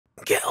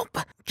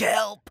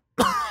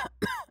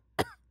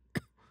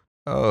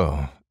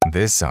Oh,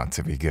 this ought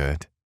to be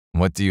good.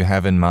 What do you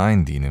have in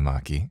mind,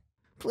 Inumaki?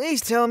 Please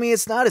tell me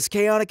it's not as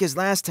chaotic as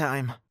last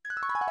time.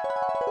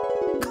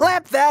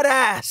 Clap that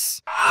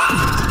ass!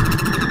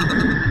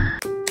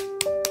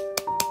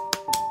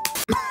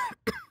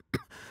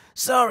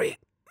 Sorry.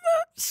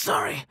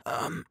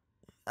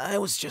 I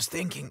was just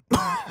thinking.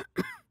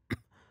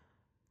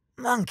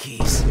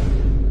 Monkeys.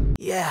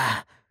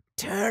 Yeah,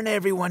 turn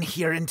everyone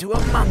here into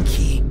a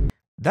monkey.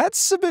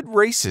 That's a bit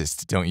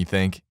racist, don't you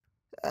think?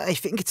 I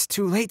think it's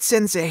too late,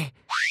 Sensei.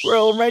 We're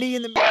already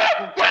in the...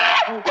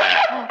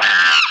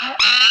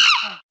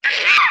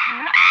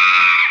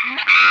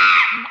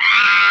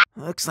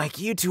 Looks like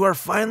you two are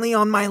finally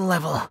on my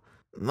level.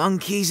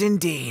 Monkeys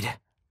indeed.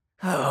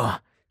 Oh,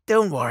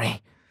 don't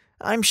worry.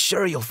 I'm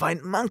sure you'll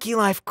find monkey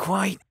life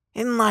quite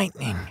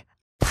enlightening.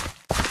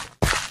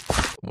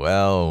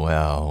 Well.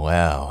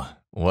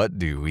 What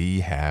do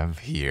we have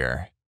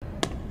here?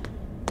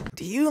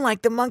 Do you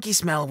like the monkey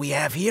smell we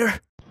have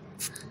here?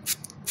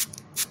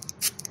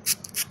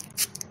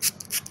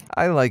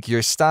 I like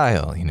your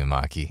style,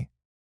 Inumaki.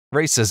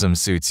 Racism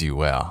suits you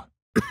well.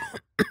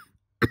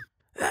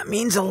 That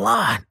means a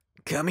lot,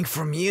 coming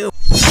from you.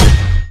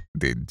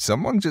 Did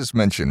someone just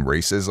mention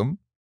racism?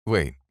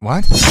 Wait,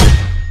 what?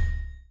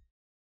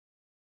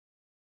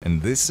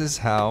 And this is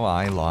how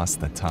I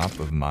lost the top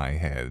of my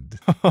head.